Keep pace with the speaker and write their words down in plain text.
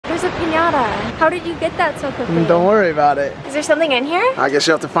There's a piñata. How did you get that so quickly? Don't worry about it. Is there something in here? I guess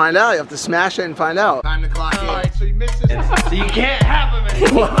you have to find out. You have to smash it and find out. Time to clock in. Alright, so you missed this. So you can't have them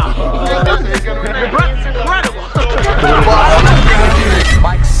anymore. Wow. Incredible.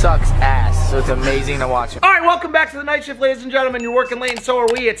 Mike sucks ass, so it's amazing to watch him. Alright, welcome back to the night shift, ladies and gentlemen. You're working late and so are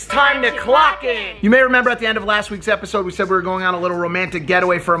we. It's time to clock in. You may remember at the end of last week's episode, we said we were going on a little romantic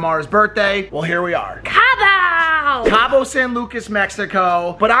getaway for Amara's birthday. Well, here we are. Cabo, San Lucas,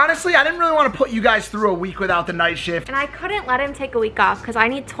 Mexico. But honestly, I didn't really want to put you guys through a week without the night shift. And I couldn't let him take a week off because I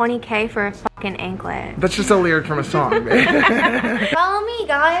need 20K for a fucking anklet. That's just a lyric from a song, man. Follow me,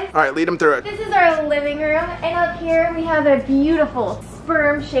 guys. All right, lead them through it. This is our living room, and up here we have a beautiful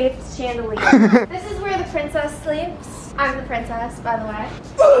sperm-shaped chandelier. This is where the princess sleeps. I'm the princess, by the way.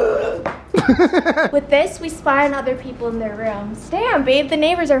 With this, we spy on other people in their rooms. Damn, babe, the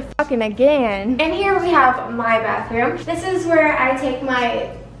neighbors are fucking again. And here we have my bathroom. This is where I take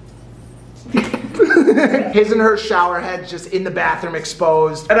my... His and her shower heads just in the bathroom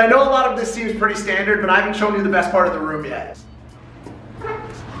exposed. And I know a lot of this seems pretty standard, but I haven't shown you the best part of the room yet.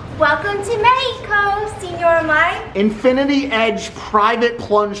 Welcome to Mexico, Senor Mike. Infinity Edge private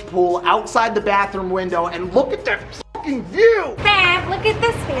plunge pool outside the bathroom window, and look at that fucking view! Babe, look at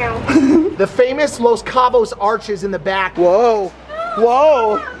this view. The famous Los Cabos arches in the back. Whoa,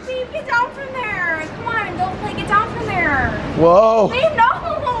 whoa. Come on, babe, get down from there. Come on, don't play, get down from there. Whoa. Babe, no.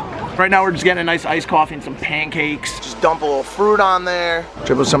 Right now we're just getting a nice iced coffee and some pancakes. Just dump a little fruit on there.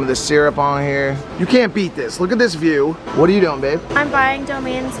 Dribble some of this syrup on here. You can't beat this. Look at this view. What are you doing, babe? I'm buying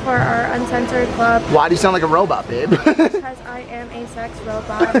domains for our uncensored club. Why do you sound like a robot, babe? Because I am a sex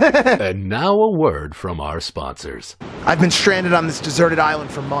robot. And now a word from our sponsors. I've been stranded on this deserted island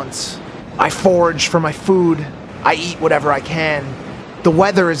for months. I forage for my food. I eat whatever I can. The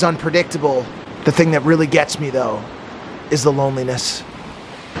weather is unpredictable. The thing that really gets me, though, is the loneliness.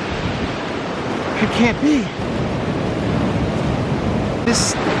 It can't be.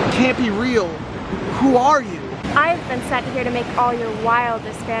 This can't be real. Who are you? I've been sent here to make all your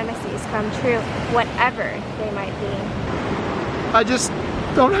wildest fantasies come true, whatever they might be. I just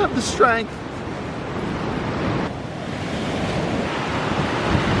don't have the strength.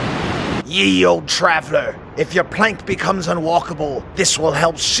 Ye old traveler, if your plank becomes unwalkable, this will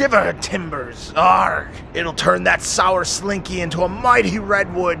help shiver timbers. Arg! It'll turn that sour slinky into a mighty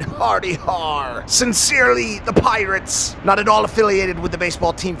redwood. Hardy har. Sincerely, the Pirates. Not at all affiliated with the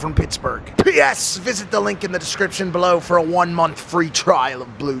baseball team from Pittsburgh. P.S. Visit the link in the description below for a 1-month free trial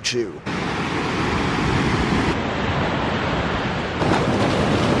of Blue Chew.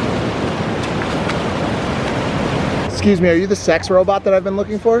 Excuse me, are you the sex robot that I've been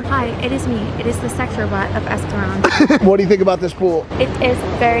looking for? Hi, it is me. It is the sex robot of Esperanza. What do you think about this pool? It is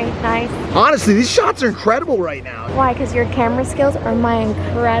very nice. Honestly, these shots are incredible right now. Why? Because your camera skills are my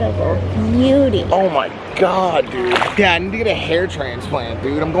incredible beauty. Oh my god, dude. Yeah, I need to get a hair transplant,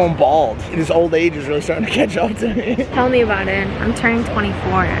 dude. I'm going bald. This old age is really starting to catch up to me. Tell me about it. I'm turning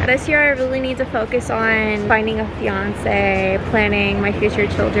 24. This year I really need to focus on finding a fiance, planning my future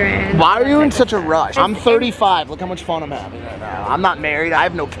children. Why are you in such a rush? I'm 35. Look how much fun I'm having right now. I'm not married. I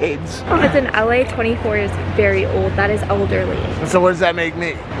have no kids. Because in LA, 24 is very old. That is elderly. So what does that make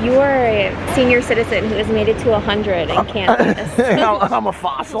me? You are a senior citizen who has made it to 100 in Kansas. I'm a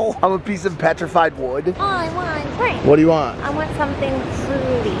fossil. I'm a piece of petrified wood. Oh, I want drink. What do you want? I want something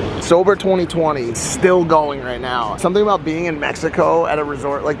fruity. Sober 2020, still going right now. Something about being in Mexico at a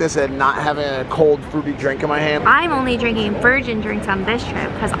resort like this and not having a cold fruity drink in my hand. I'm only drinking virgin drinks on this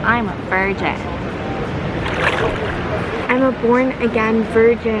trip because I'm a virgin. I'm a born-again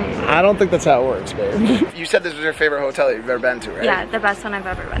virgin. I don't think that's how it works, babe. You said this was your favorite hotel that you've ever been to, right? Yeah, the best one I've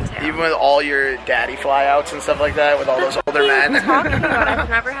ever been to. Even with all your daddy flyouts and stuff like that, with all those older men. Talking about, I've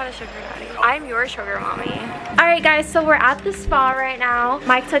never had a sugar daddy. I'm your sugar mommy. Alright guys, so we're at the spa right now.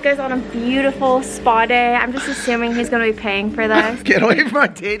 Mike took us on a beautiful spa day. I'm just assuming he's gonna be paying for this. Get away from my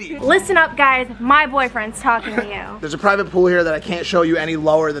titties. Listen up guys, my boyfriend's talking to you. There's a private pool here that I can't show you any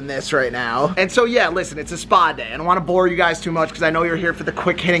lower than this right now. And so yeah, listen, it's a spa day. I don't want to bore you guys too much because I know you're here for the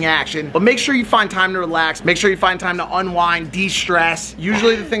quick hitting action. But make sure you find time to relax. Make sure you find time to unwind, de-stress.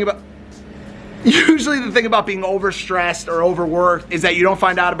 Usually the thing about being overstressed or overworked is that you don't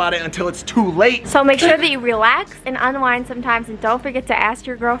find out about it until it's too late. So make sure that you relax and unwind sometimes, and don't forget to ask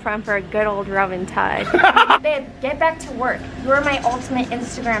your girlfriend for a good old rub and tug. Babe, get back to work. You're my ultimate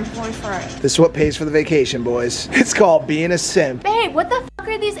Instagram boyfriend. This is what pays for the vacation, boys. It's called being a simp. Babe, what the fuck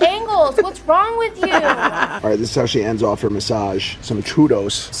are these angles? What's wrong with you? All right, this is how she ends off her massage. Some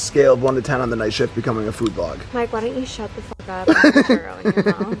churros. Scale of 1 to 10 on the night shift becoming a food vlog. Mike, why don't you shut the fuck up and put your churro in your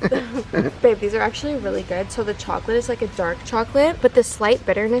mouth? Babe, these are actually really good. So the chocolate is like a dark chocolate, but the slight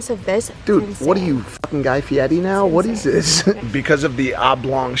bitterness of this, dude, what are you, fucking Guy Fieri now? What is this? Because of the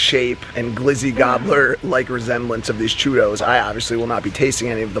oblong shape and glizzy gobbler-like resemblance of these churros, I obviously will not be tasting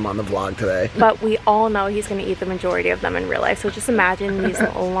any of them on the vlog today. But we all know he's gonna eat the majority of them in real life. So just imagine these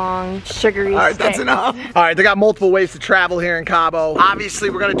long, sugary All right, sticks. that's enough. All right, they got multiple ways to travel here in Cabo. Obviously,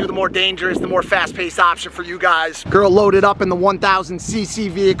 we're gonna do the more dangerous, the more fast-paced option for you guys. Girl loaded up in the 1000cc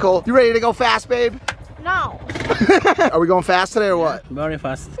vehicle. You ready to go fast, babe? No. Are we going fast today or what? Very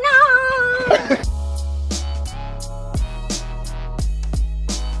fast. No.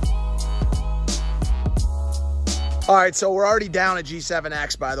 All right, so we're already down a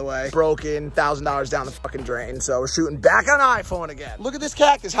G7X, by the way. Broken, $1,000 down the fucking drain. So we're shooting back on iPhone again. Look at this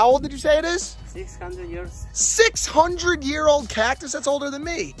cactus. How old did you say it is? 600 years. 600-year-old cactus? That's older than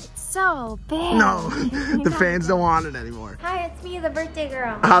me. So big. No, the fans don't want it anymore. Hi, it's me, the birthday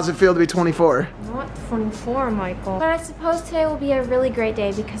girl. How's it feel to be 24? Not 24, Michael. But I suppose today will be a really great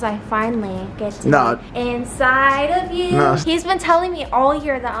day because I finally get to be inside of you. No. He's been telling me all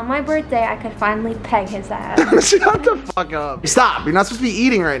year that on my birthday I could finally peg his ass. Shut the fuck up. Stop, you're not supposed to be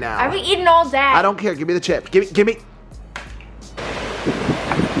eating right now. I've been eating all day. I don't care, give me the chip. Give me.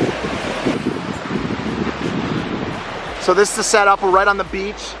 So this is the setup, we're right on the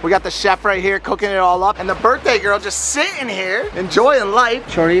beach. We got the chef right here cooking it all up. And the birthday girl just sitting here, enjoying life.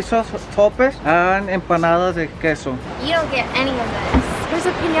 Chorizos, topes, and empanadas de queso. You don't get any of this. There's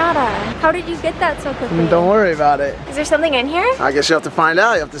a piñata. How did you get that so quickly? Don't worry about it. Is there something in here? I guess you have to find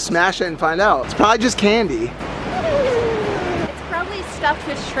out. You have to smash it and find out. It's probably just candy. It's probably stuffed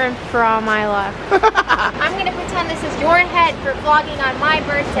with shrimp from Majlak. I'm gonna pretend this is your head for vlogging on my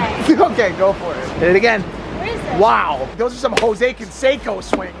birthday. Okay, go for it. Hit it again. What is this? Wow, those are some Jose Canseco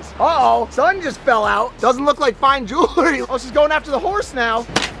swings. Uh-oh, sun just fell out. Doesn't look like fine jewelry. Oh, she's going after the horse now.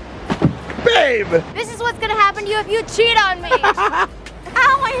 Babe! This is what's gonna happen to you if you cheat on me. Ow,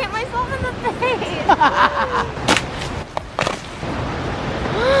 I hit myself in the face.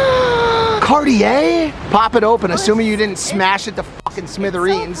 Cartier? Pop it open, assuming you didn't smash it to fucking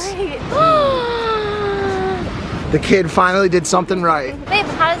smithereens. So The kid finally did something right. Babe,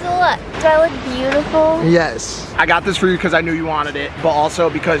 how does it look? Do I look beautiful? Yes. I got this for you because I knew you wanted it, but also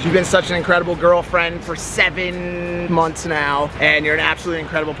because you've been such an incredible girlfriend for 7 months now, and you're an absolutely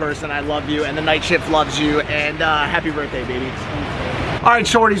incredible person. I love you, and the night shift loves you, and happy birthday, baby. All right,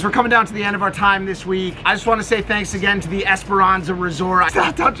 shorties, we're coming down to the end of our time this week. I just want to say thanks again to the Esperanza Resort.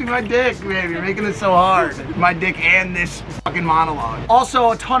 Stop touching my dick, baby. You're making it so hard. My dick and this fucking monologue.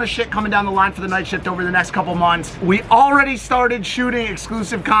 Also, a ton of shit coming down the line for the night shift over the next couple months. We already started shooting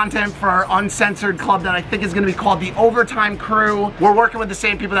exclusive content for our uncensored club that I think is going to be called the Overtime Crew. We're working with the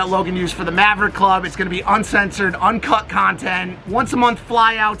same people that Logan used for the Maverick Club. It's going to be uncensored, uncut content. Once a month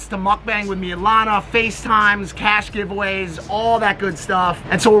flyouts to mukbang with me and Lana, FaceTimes, cash giveaways, all that good stuff.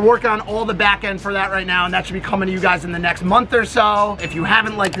 And so we're working on all the back end for that right now, and that should be coming to you guys in the next month or so. If you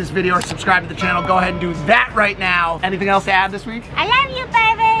haven't liked this video or subscribed to the channel, go ahead and do that right now. Anything else to add this week? I love you,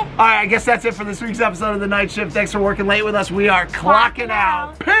 baby. All right, I guess that's it for this week's episode of The Night Shift. Thanks for working late with us. We are clocking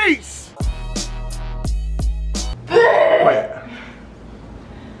out. Peace! Wait.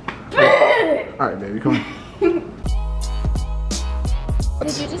 All right, baby, come on.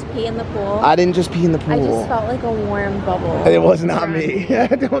 Did you just pee in the pool? I didn't just pee in the pool. I just felt like a warm bubble. It was not me.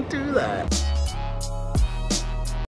 Don't do that.